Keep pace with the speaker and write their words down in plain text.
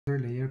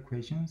layer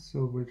equation.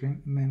 So we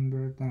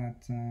remember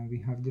that we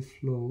have the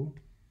flow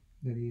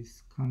that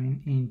is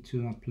coming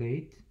into a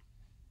plate,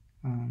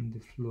 and the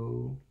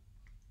flow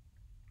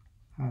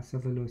has a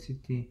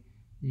velocity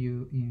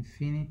u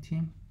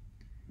infinity,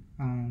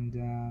 and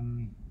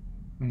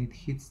when it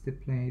hits the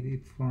plate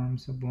it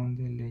forms a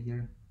bonded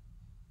layer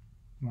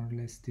more or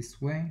less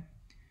this way.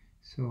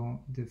 So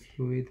the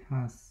fluid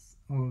has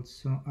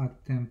also a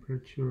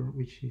temperature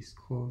which is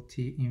called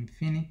T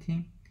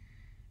infinity,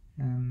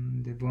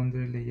 and the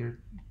boundary layer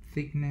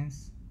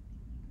thickness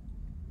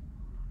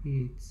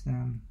it's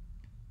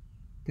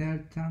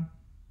delta,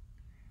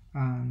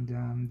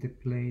 and the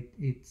plate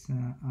it's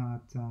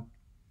at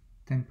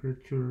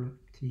temperature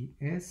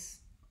Ts,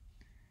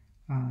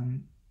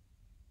 and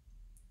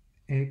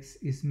x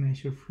is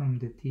measured from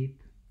the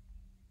tip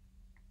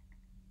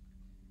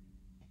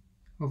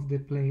of the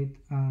plate,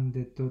 and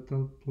the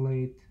total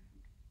plate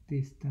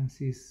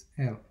distance is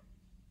L,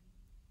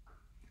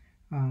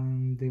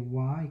 and the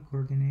y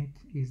coordinate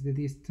is the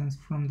distance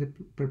from the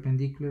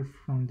perpendicular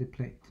from the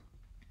plate.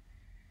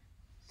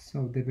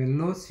 So the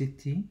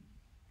velocity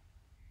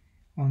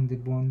on the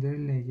boundary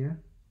layer,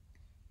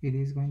 it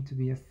is going to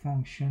be a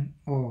function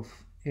of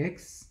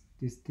x,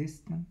 this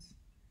distance,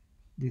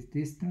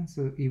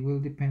 so it will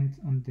depend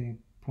on the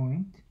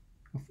point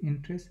of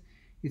interest.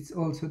 It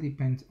also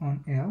depends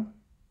on L,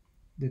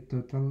 the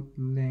total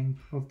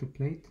length of the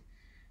plate.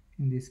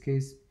 In this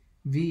case,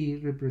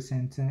 V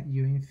represents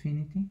u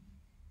infinity,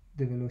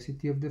 the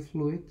velocity of the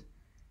fluid,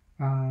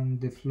 and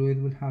the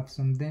fluid will have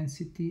some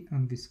density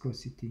and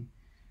viscosity.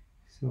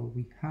 So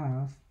we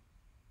have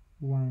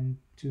 1,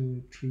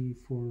 2, 3,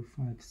 4,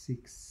 5,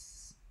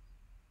 6,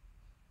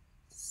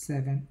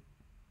 7,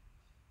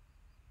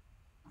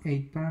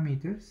 8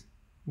 parameters.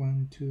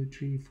 1, 2,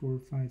 3, 4,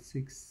 5,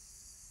 6,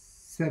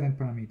 7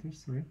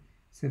 parameters, sorry,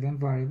 7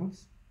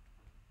 variables.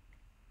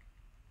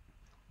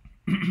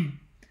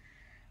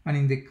 And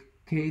in the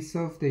case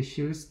of the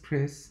shear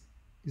stress,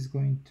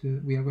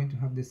 we are going to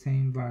have the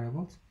same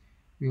variables.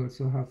 We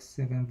also have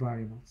 7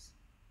 variables.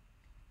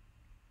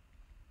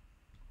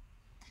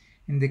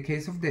 In the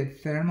case of the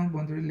thermal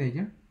boundary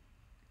layer,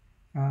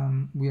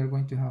 we are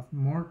going to have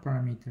more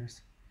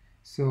parameters.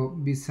 So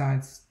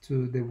besides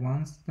to the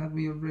ones that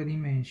we already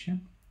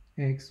mentioned,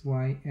 x,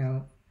 y,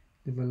 L,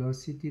 the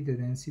velocity, the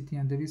density,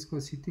 and the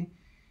viscosity,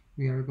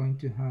 we are going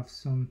to have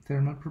some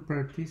thermal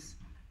properties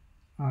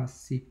as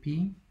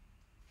Cp,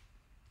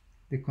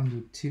 the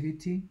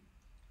conductivity,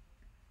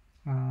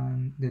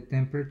 and the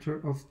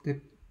temperature of the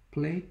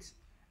plate,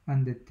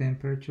 and the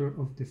temperature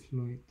of the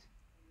fluid.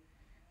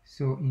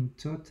 So in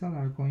total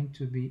are going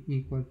to be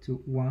equal to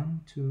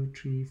 1, 2,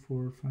 3,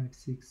 4, 5,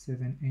 6,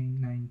 7, 8,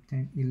 9,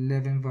 10,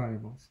 11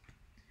 variables.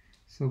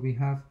 So we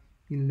have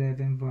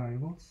 11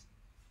 variables.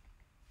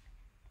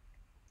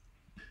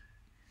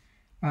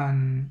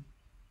 And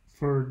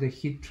for the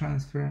heat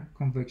transfer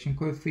convection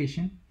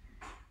coefficient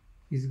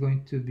is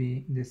going to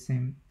be the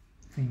same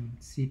thing.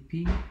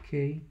 Cp,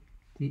 K,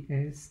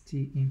 Ts,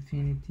 T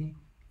infinity,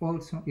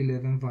 also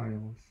 11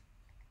 variables.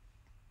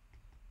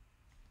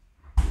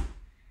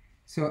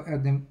 So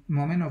at the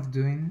moment of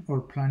doing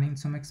or planning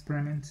some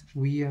experiments,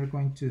 we are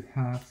going to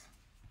have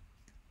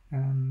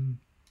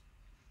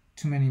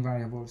too many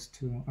variables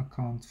to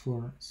account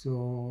for.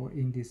 So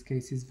in this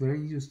case, it's very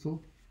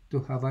useful to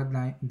have a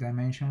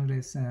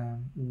dimensionless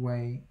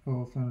way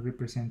of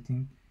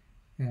representing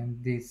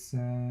this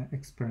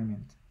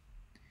experiment.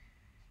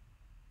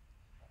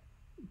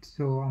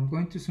 So I'm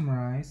going to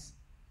summarize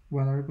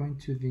what are going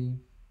to be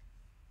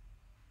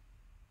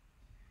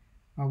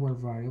our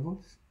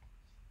variables.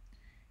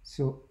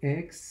 So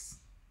x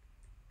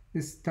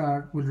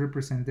star will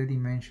represent the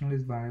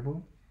dimensionless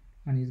variable,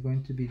 and is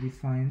going to be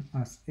defined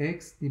as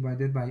x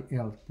divided by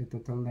L, the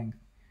total length.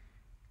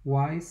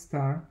 Y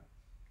star,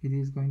 it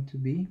is going to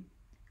be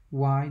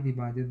y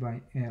divided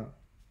by L.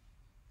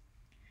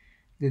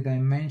 The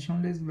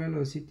dimensionless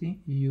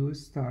velocity u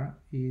star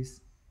is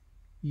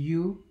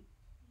u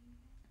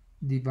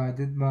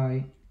divided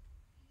by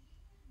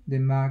the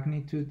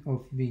magnitude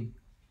of v,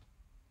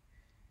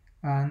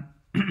 and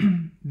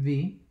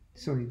the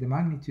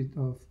magnitude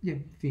of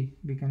v,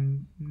 we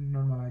can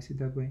normalize it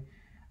that way,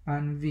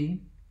 and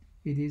v,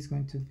 it is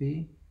going to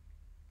be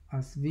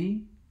as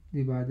v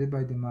divided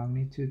by the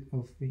magnitude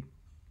of v.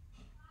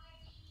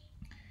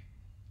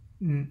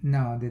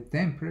 Now the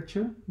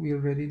temperature, we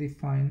already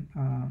defined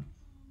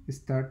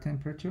star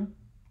temperature,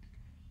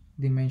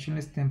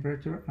 dimensionless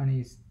temperature, and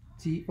it's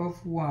T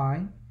of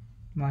y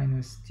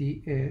minus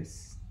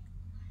Ts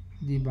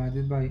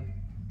divided by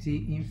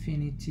T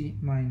infinity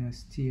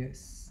minus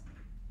Ts.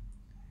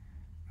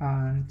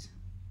 And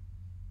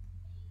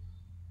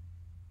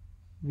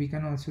we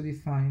can also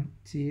define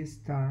T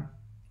star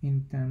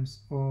in terms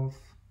of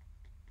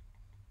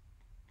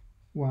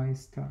y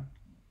star.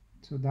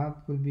 So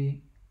that will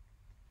be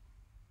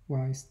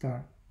y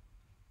star.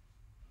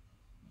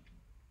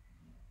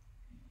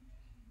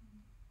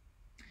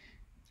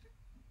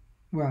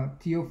 Well,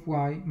 T of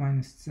y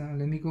minus,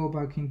 let me go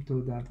back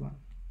into that one.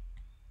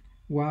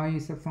 Y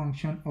is a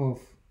function of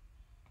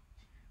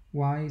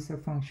y is a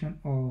function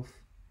of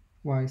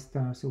y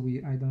star, so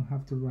I don't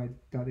have to write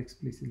that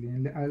explicitly,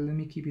 and let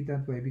me keep it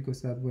that way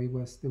because that way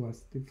was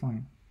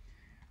defined.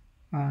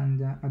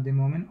 And at the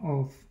moment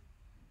of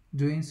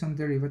doing some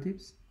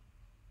derivatives,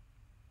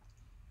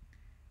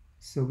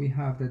 so we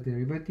have the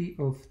derivative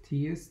of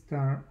t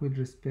star with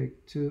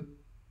respect to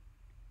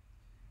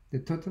the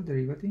total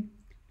derivative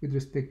with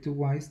respect to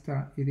y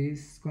star. It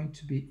is going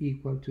to be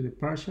equal to the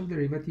partial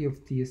derivative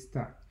of t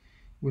star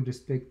with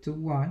respect to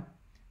y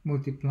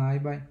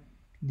multiplied by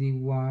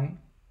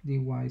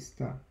dy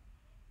star,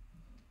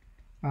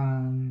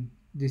 and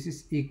this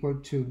is equal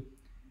to,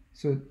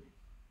 so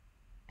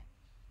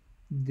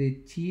the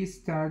t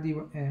star,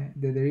 the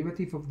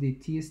derivative of the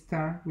t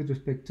star with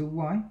respect to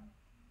y,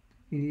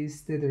 it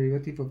is the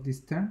derivative of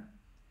this term.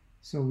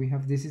 So we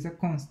have, this is a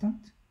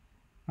constant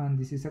and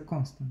this is a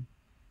constant,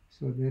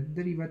 so the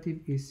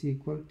derivative is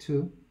equal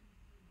to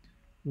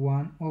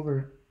 1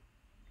 over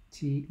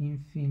t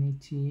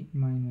infinity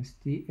minus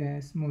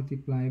ts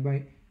multiplied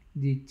by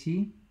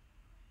dt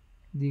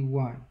dy.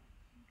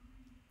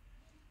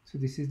 So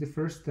this is the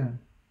first term.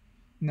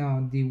 Now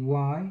dy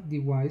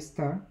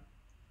star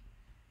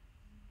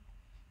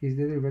is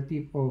the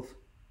derivative of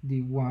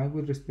dy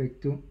with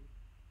respect to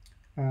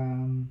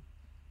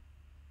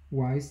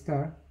y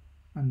star,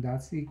 and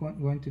that's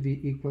going to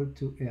be equal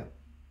to L.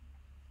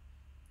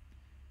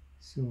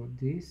 So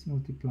this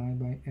multiplied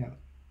by L.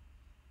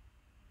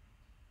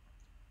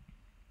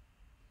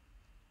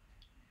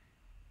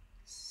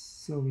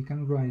 So we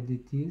can write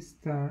dt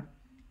star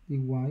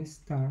dy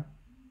star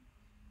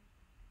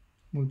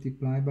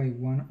multiplied by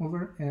 1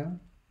 over L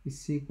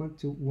is equal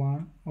to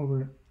 1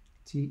 over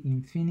t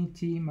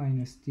infinity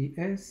minus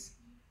ts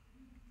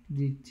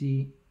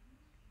dt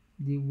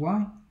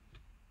dy.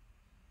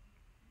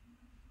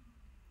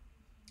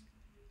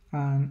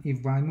 And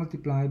if I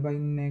multiply by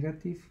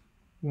negative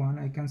 1,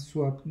 I can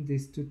swap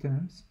these two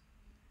terms.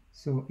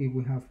 So if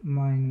we have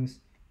minus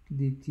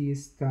dt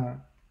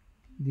star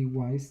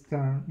dy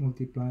star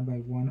multiplied by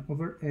 1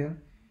 over L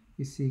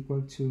is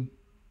equal to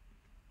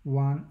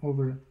 1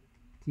 over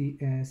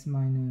ts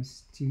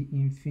minus t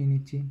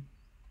infinity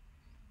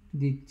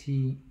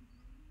dt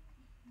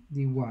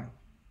dy.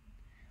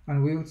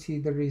 And we'll see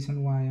the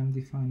reason why I'm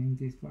defining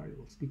these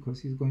variables,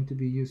 because it's going to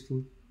be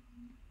useful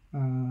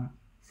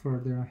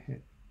further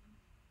ahead.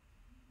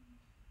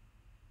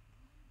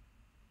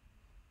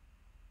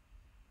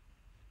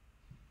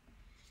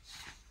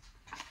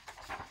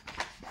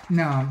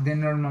 Now the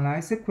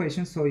normalized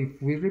equation, so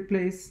if we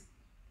replace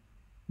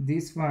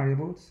these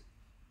variables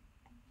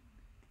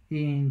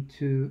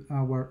into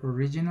our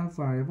original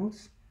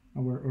variables,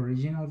 our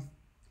original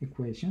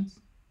equations,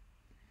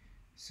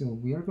 so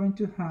we are going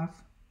to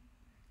have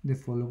the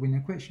following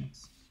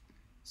equations.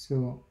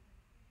 So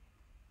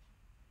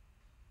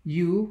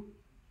u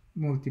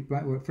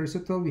multiply, well, first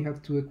of all we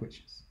have two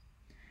equations,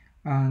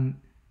 and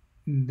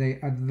the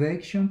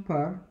advection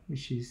part,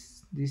 which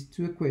is these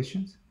two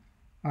equations,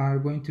 are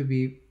going to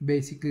be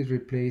basically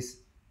replaced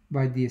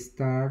by the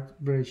start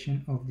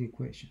version of the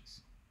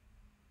equations.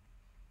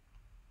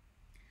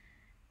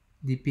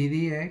 The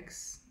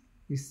pdx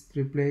is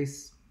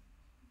replaced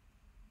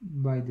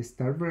by the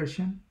start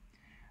version,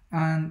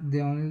 and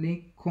the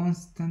only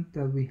constant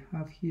that we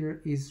have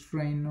here is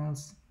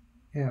Reynolds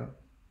L.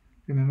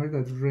 Remember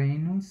that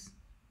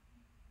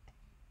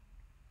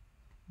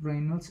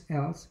Reynolds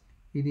L,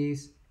 it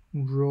is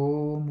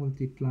rho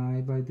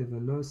multiplied by the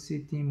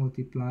velocity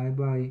multiplied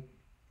by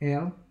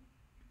L.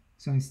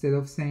 So instead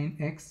of saying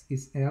x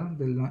is L,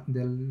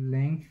 the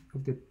length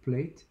of the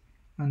plate,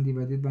 and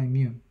divided by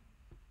mu.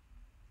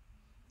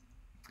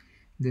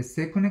 The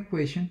second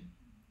equation,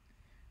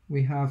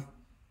 we have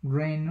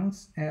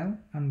Reynolds L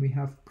and we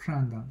have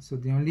Prandtl. So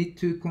the only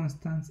two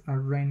constants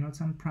are Reynolds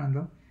and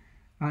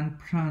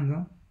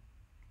Prandtl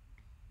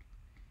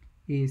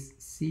is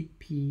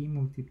Cp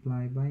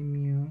multiplied by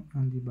mu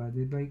and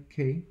divided by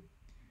k,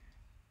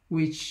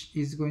 which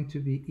is going to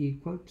be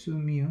equal to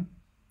mu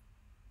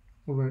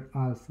over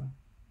alpha.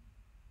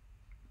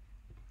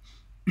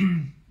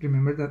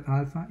 Remember that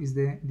alpha is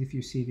the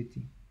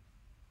diffusivity.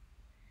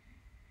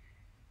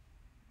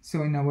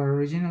 So in our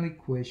original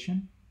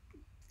equation,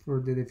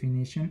 for the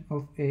definition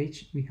of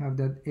h, we have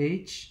that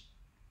h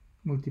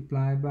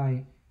multiplied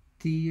by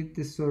t at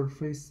the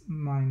surface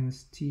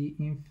minus t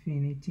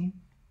infinity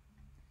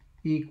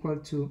equal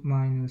to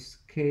minus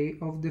k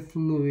of the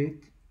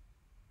fluid.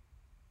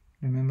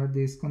 Remember,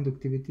 this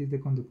conductivity is the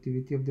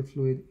conductivity of the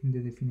fluid in the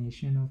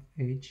definition of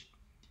h,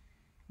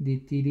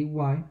 dt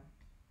dy.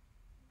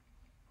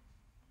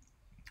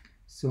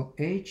 So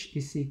h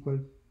is equal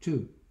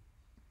to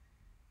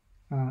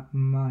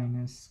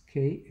minus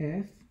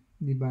kf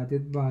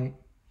divided by,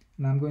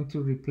 and I'm going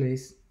to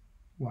replace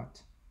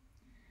what?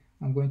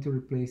 I'm going to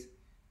replace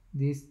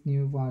this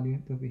new value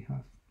that we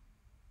have.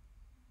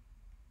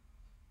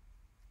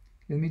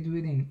 Let me do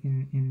it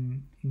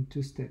in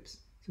two steps.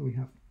 So we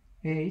have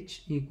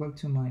h equal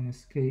to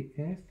minus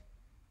kf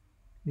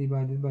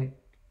divided by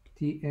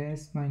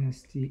ts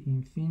minus t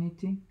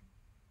infinity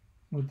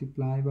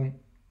multiplied by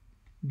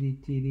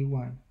dt dy.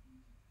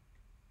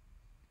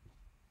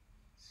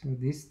 So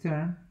this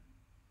term,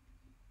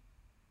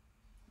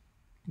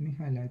 let me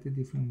highlight a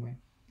different way.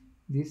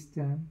 This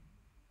term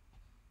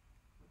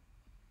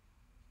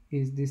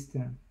is this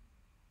term.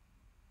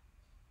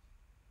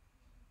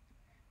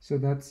 So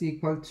that's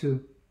equal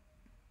to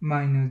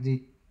minus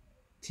the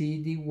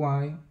t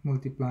dy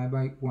multiplied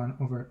by 1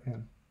 over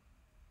L.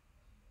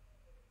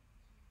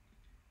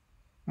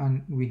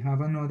 And we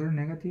have another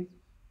negative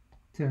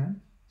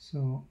term.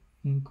 So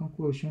in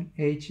conclusion,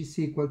 H is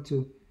equal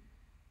to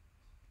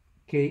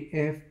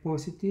Kf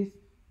positive,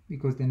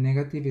 because the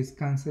negative is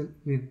cancelled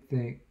with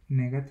the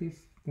negative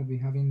that we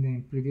have in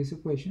the previous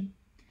equation.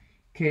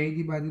 K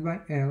divided by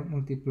L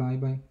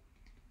multiplied by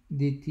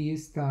dt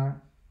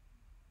star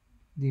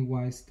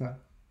dy star.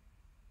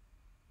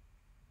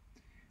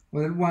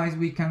 Otherwise,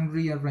 we can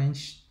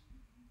rearrange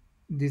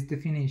this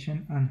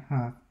definition and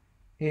have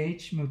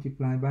H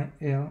multiplied by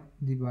L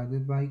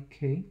divided by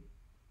K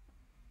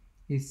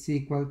is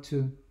equal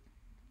to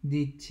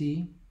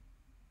dt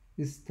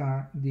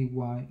star dy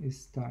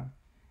star,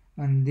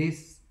 and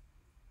this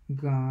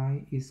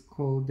guy is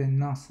called the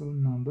Nusselt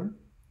number.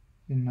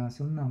 The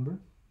Nusselt number,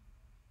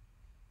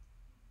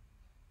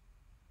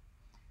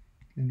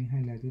 let me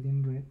highlight it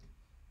in red,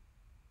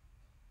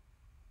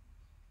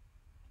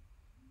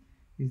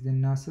 is the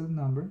Nusselt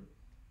number,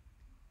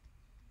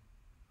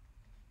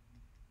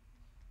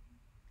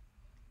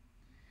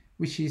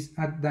 which is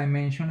a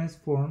dimensionless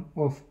form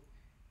of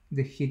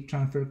the heat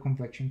transfer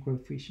convection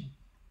coefficient.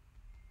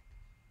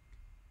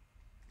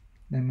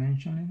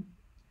 Dimensionless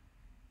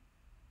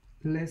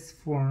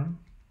form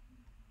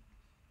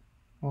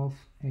of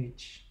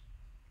H.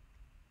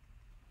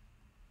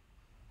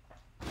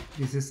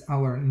 This is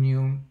our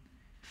new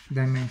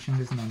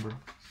dimensionless number.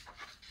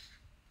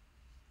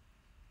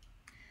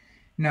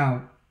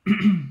 Now,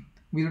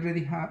 we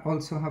already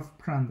also have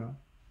Prandtl.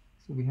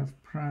 So we have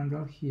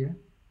Prandtl here.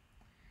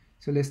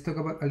 So let's talk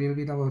about a little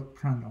bit about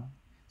Prandtl.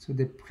 So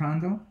the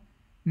Prandtl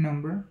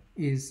number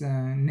is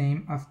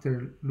named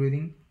after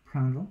Ludwig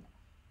Prandtl,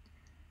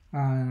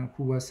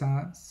 who was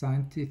a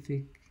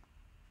scientific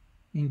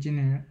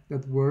engineer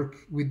that worked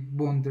with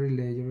boundary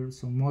layers.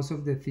 So most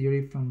of the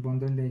theory from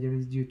boundary layer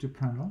is due to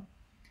Prandtl.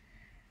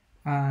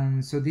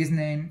 And so this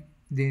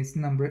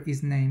number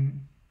is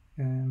named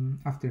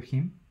after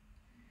him.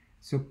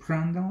 So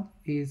Prandtl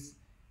is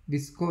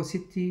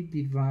viscosity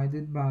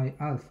divided by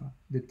alpha,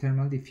 the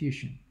thermal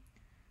diffusion.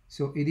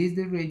 So it is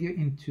the ratio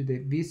into the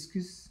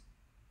viscous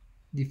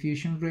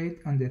diffusion rate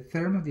and the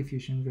thermal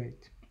diffusion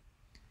rate.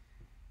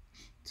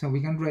 So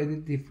we can write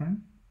it different,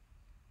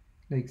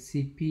 like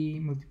Cp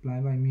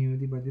multiplied by mu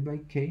divided by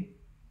K,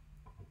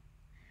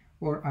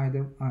 or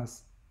either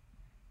as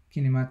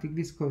kinematic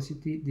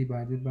viscosity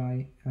divided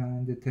by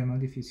the thermal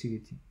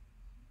diffusivity.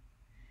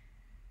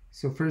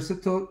 So first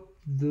of all,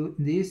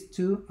 these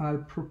two are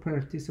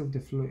properties of the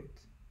fluid.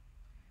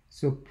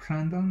 So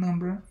Prandtl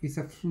number is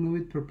a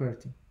fluid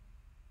property.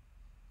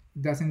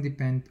 It doesn't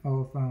depend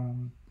of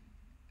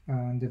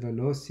the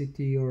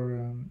velocity,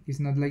 or it's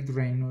not like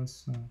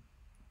Reynolds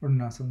or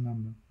Nusselt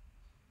number.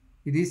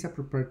 It is a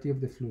property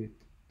of the fluid.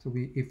 So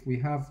if we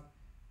have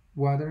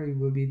water, it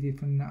will be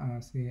different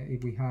as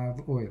if we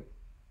have oil.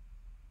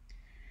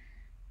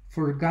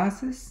 For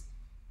gases,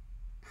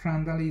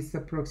 Prandtl is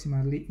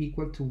approximately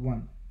equal to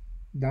 1.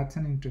 That's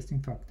an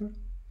interesting factor.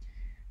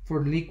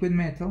 For liquid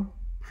metal,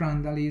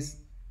 Prandtl is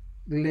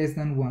less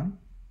than 1.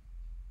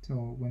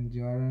 So when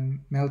you are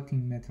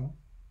melting metal,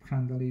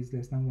 Prandtl is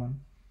less than 1.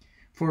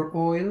 For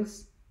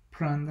oils,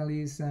 Prandtl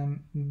is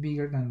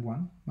bigger than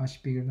 1,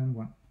 much bigger than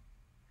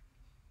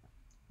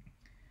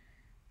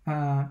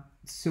 1.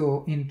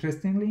 So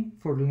interestingly,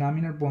 for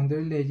laminar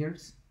boundary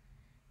layers,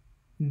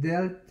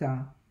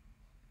 delta,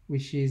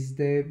 which is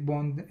the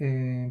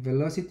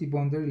velocity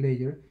boundary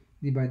layer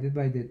divided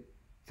by the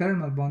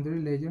thermal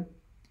boundary layer,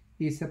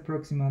 is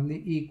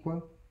approximately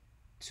equal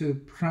to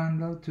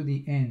Prandtl to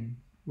the n,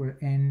 where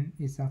n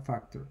is a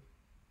factor,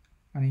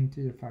 an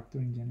integer factor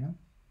in general.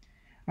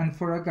 And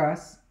for a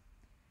gas,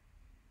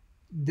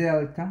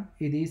 delta,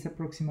 it is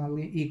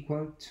approximately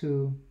equal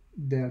to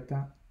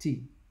delta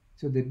T.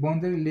 So the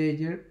boundary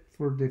layer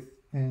for the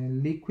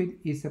liquid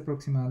is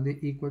approximately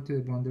equal to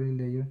the boundary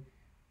layer,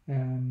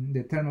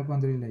 the thermal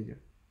boundary layer.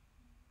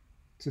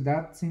 So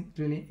that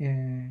really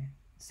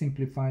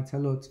simplifies a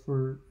lot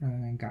for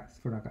a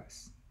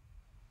gas.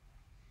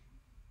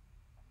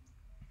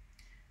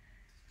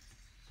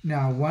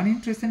 Now, one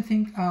interesting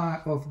thing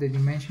of the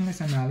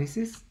dimensionless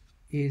analysis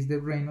is the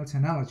Reynolds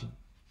analogy.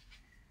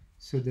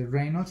 So the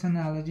Reynolds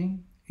analogy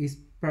is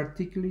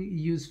particularly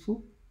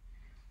useful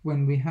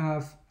when we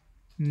have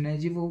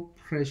negligible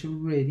pressure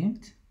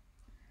gradient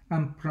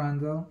and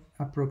Prandtl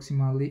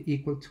approximately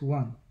equal to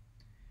 1.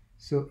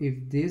 So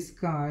if this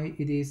guy,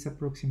 it is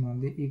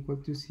approximately equal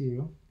to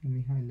 0, let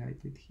me highlight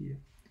it here.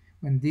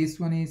 When this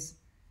one is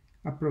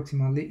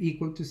approximately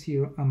equal to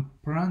 0 and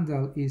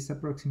Prandtl is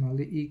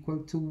approximately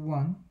equal to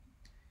 1,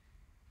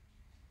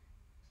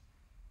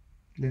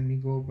 let me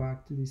go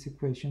back to this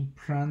equation,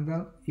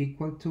 Prandtl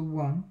equal to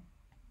 1.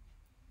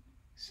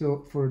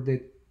 So for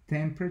the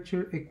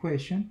temperature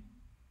equation,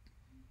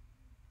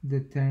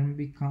 the term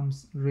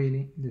becomes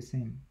really the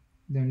same.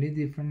 The only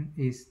difference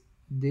is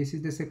this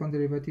is the second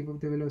derivative of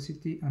the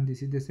velocity and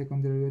this is the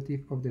second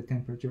derivative of the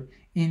temperature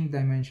in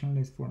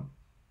dimensionless form.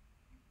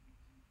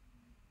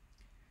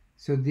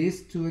 So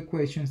these two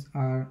equations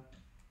are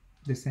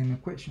the same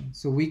equation.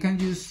 So we can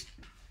use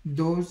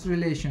those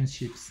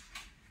relationships.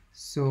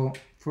 So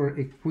for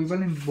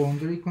equivalent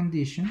boundary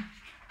condition,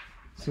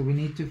 so we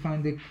need to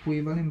find the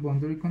equivalent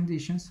boundary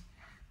conditions.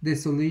 The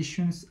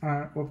solutions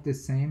are of the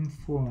same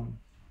form.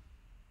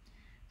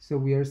 So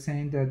we are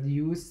saying that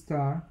U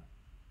star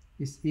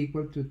is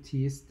equal to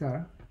T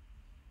star,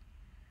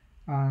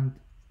 and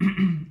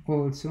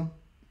also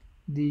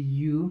the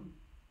U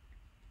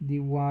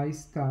dy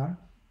star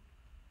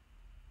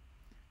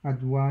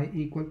at y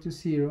equal to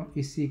 0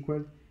 is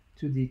equal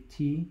to the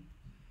T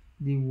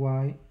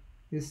dy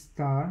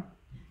star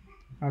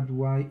at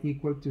y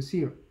equal to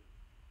 0.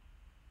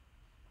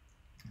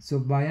 So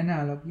by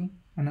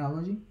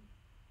analogy,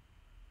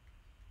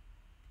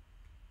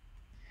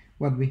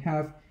 what we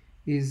have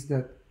is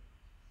that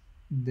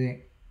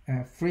the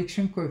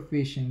friction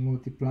coefficient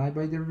multiplied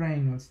by the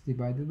Reynolds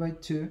divided by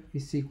 2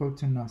 is equal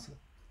to Nusselt.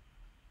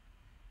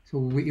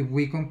 So if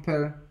we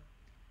compare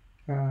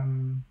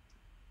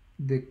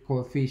the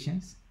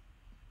coefficients,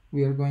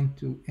 we are going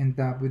to end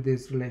up with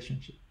this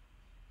relationship.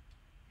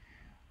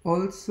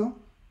 Also,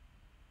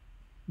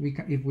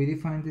 if we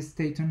define the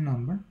Staton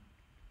number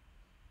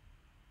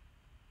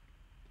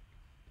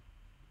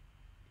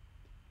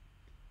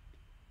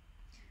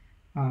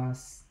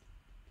as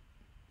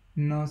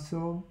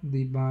Nusselt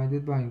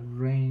divided by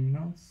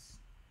Reynolds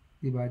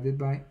divided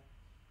by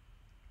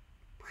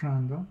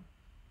Prandtl,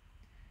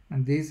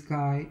 and this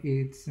guy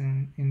is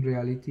in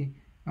reality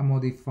a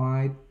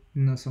modified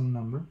Nusselt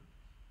number.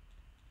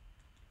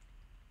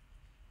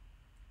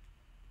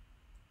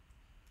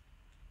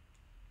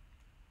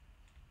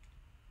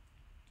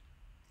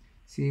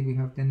 See, we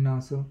have the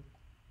Nusselt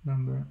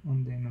number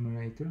on the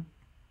numerator.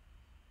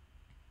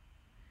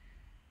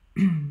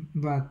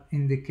 But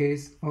in the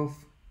case of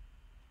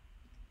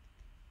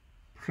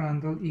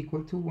Prandtl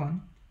equal to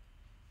 1,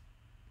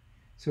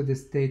 so the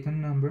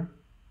Staton number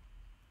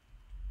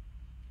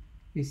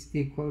is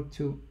equal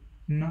to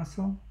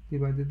Nusselt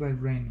divided by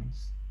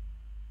Reynolds.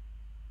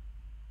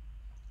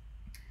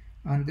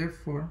 And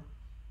therefore,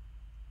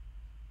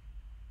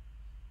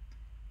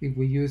 if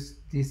we use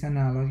this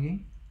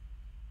analogy,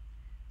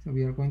 so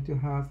we are going to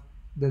have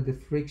that the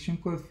friction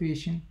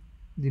coefficient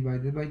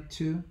divided by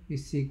 2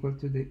 is equal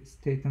to the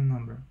Staton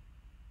number.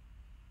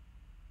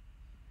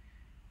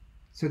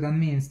 So that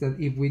means that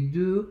if we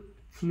do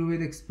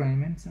fluid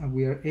experiments and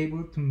we are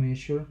able to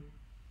measure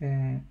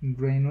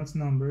Reynolds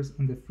numbers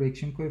and the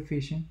friction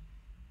coefficient,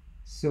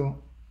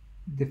 so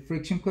the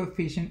friction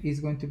coefficient is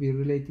going to be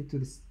related to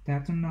the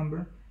Staton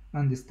number,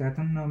 and the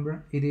Staton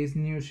number, it is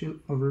neutral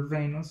over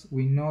Reynolds.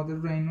 We know the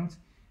Reynolds,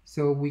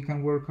 so we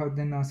can work out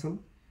the Nusselt,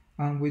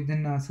 and with the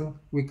Nusselt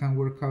we can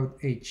work out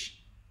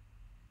H.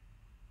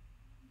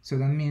 So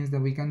that means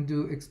that we can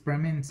do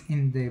experiments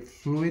in the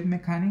fluid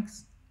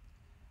mechanics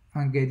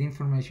and get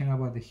information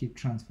about the heat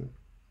transfer.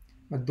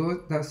 But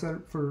those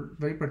are for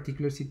very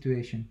particular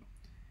situation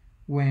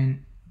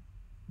when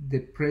the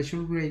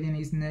pressure gradient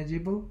is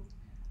negligible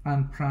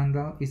and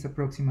Prandtl is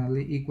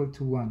approximately equal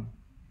to 1.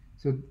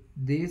 So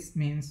this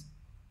means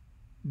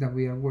that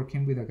we are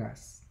working with a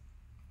gas.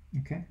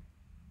 Okay?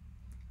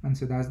 And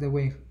so that's the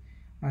way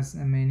as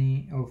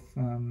many of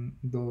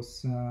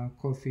those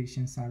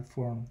coefficients are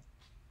formed.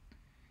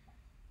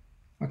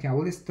 Okay, I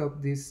will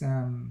stop this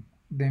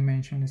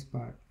dimensionless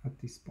part at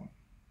this point.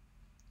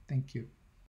 Thank you.